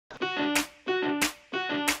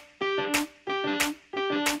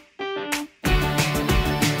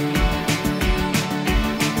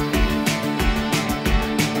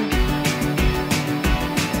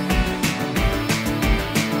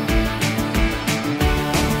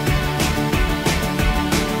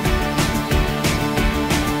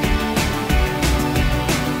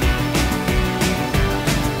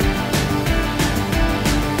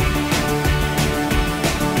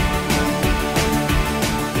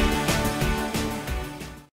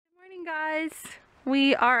guys,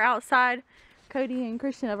 we are outside. Cody and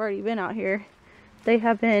Christian have already been out here. They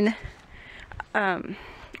have been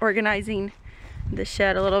organizing the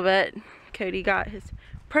shed a little bit. Cody got his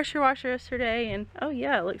pressure washer yesterday, and oh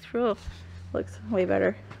yeah, it looks way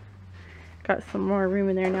better. Got some more room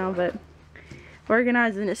in there now, but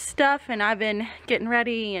organizing his stuff, and I've been getting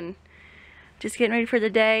ready and just getting ready for the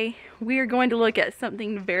day. We are going to look at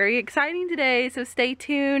something very exciting today, so stay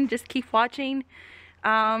tuned. Just keep watching.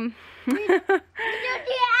 Empty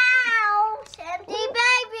house, empty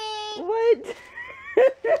baby. What?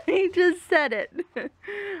 He just said it.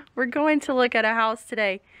 We're going to look at a house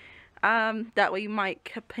today that we might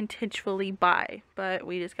potentially buy, but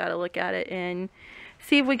we just got to look at it and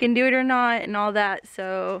see if we can do it or not and all that.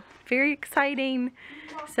 So very exciting.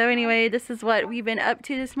 So anyway, this is what we've been up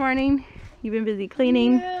to this morning. You've been busy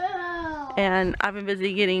cleaning, and I've been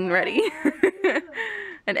busy getting ready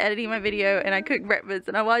and editing my video, and I cooked breakfast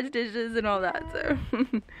and I washed dishes and all that. So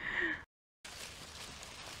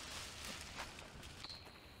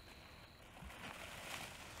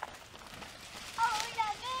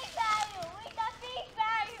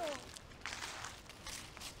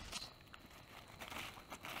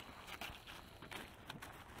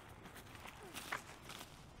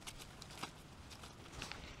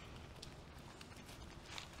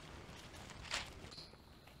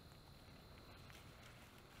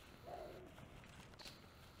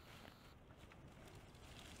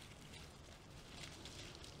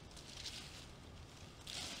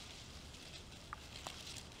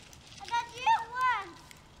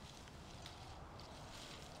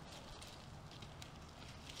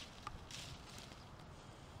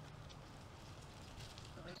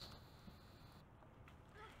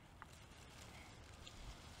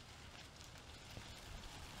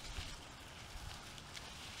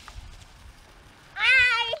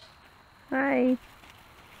hi.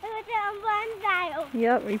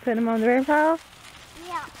 Yep, we put them on the burn pile?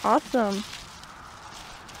 Yeah. Awesome.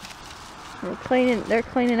 They're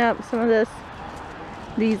cleaning up some of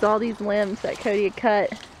all these limbs that Cody had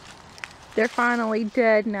cut. They're finally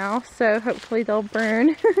dead now, so hopefully they'll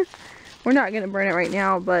burn. We're not gonna burn it right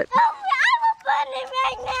now, but I will burn it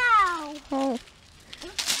right now. Oh,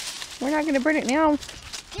 we're not gonna burn it now.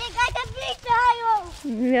 They got the big tile.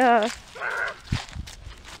 Yeah.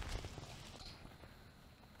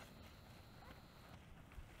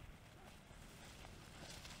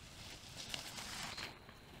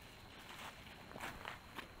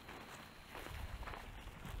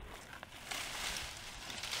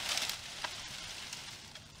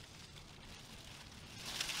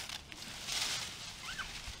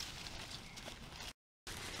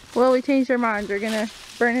 Well, we changed our minds. We're gonna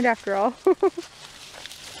burn it after all.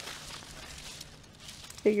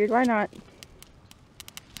 Figured, why not?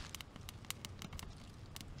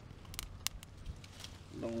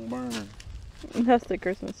 Don't burn. That's the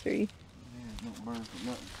Christmas tree. Yeah, don't burn for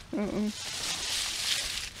nothing.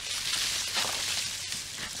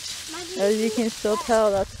 As you can still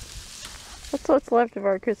tell, that's what's left of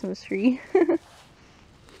our Christmas tree. It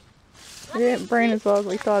didn't burn as well as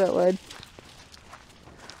we thought it would.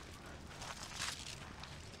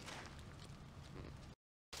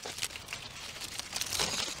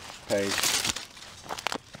 Paige.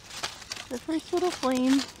 The first little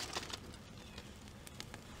flame.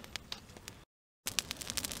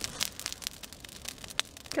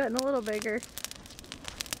 Getting a little bigger.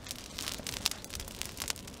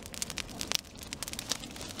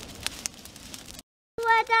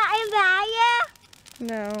 Put that in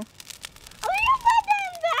there? No. Oh, you put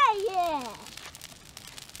that in there?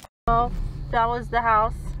 Well, that was the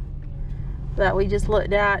house that we just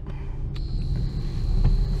looked at.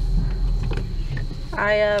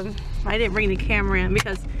 I didn't bring the camera in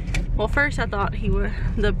because, well, first I thought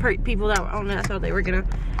the people that were on it, I thought they were gonna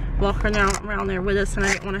walk around there with us, and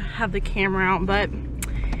I didn't want to have the camera out, but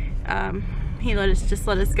he let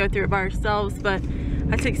us go through it by ourselves. But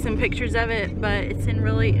I took some pictures of it, but it's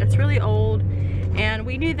really old, and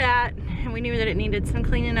we knew that, and we knew that it needed some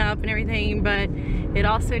cleaning up and everything, but it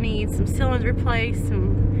also needs some ceilings replaced,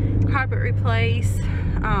 some carpet replaced,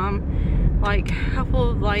 like a couple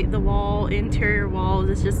of the interior walls.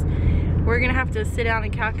 It's just, we're gonna have to sit down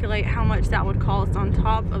and calculate how much that would cost on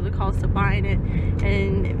top of the cost of buying it,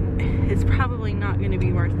 and it's probably not gonna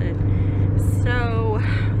be worth it. So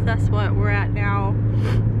that's what we're at now.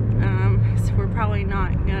 So we're probably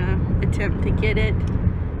not gonna attempt to get it,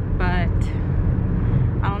 but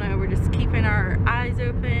I don't know, we're just keeping our eyes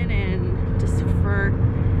open and just for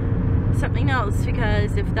something else,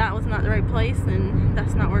 because if that was not the right place, then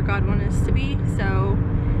that's not where God wanted us to be. So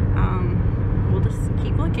we'll just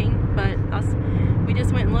keep looking. But we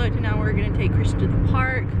just went and looked, and now we're gonna take Christian to the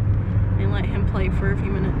park and let him play for a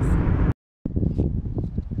few minutes.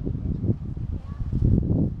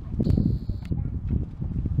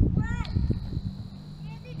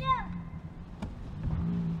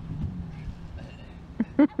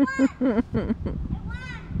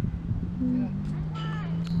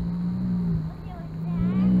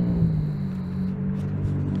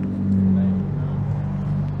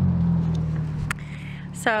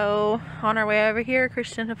 So on our way over here,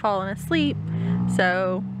 Christian had fallen asleep,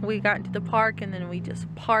 so we got into the park and then we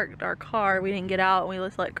just parked our car. We didn't get out, and we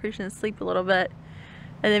just let Christian sleep a little bit,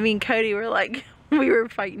 and then me and Cody were like, we were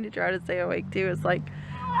fighting to try to stay awake too. It's like,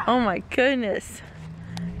 oh my goodness,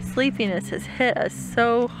 sleepiness has hit us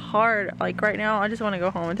so hard. Like right now I just want to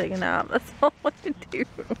go home and take a nap. That's all I want to do.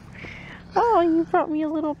 Oh, you brought me a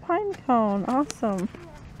little pine cone. Awesome.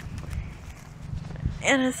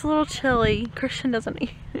 And it's a little chilly. Christian doesn't,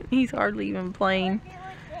 he's hardly even playing,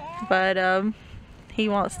 but he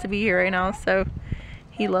wants to be here right now, so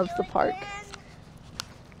he loves the park.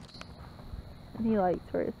 And he likes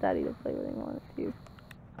for his daddy to play when he wants to.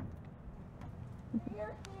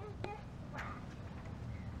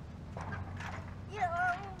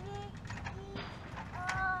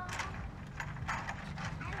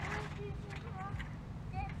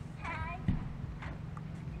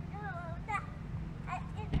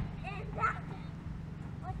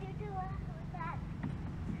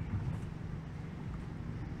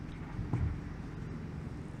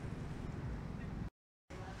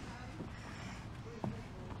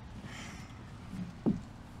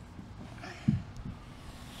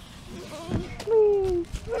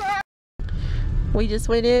 We just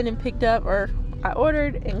went in and picked up, or I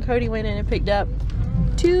ordered and Cody went in and picked up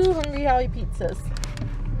 2 Hungry Howie pizzas.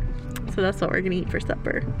 So that's what we're gonna eat for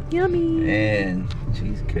supper. Yummy! And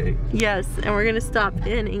cheesecake. Yes, and we're gonna stop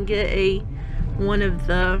in and get one of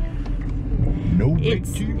the no-bake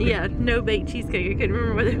cheesecake. Yeah, no-bake cheesecake. I couldn't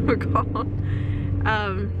remember what they were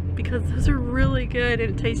called. Because those are really good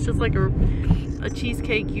and it tastes just like a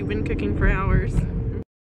cheesecake you've been cooking for hours.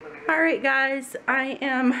 Alright guys, I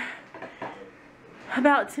am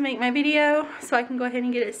about to make my video so I can go ahead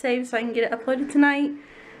and get it saved so I can get it uploaded tonight.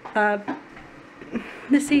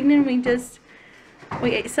 This evening we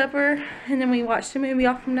ate supper and then we watched a movie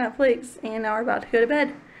off from Netflix, and now we're about to go to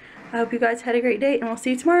bed. I hope you guys had a great day, and we'll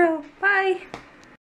see you tomorrow. Bye!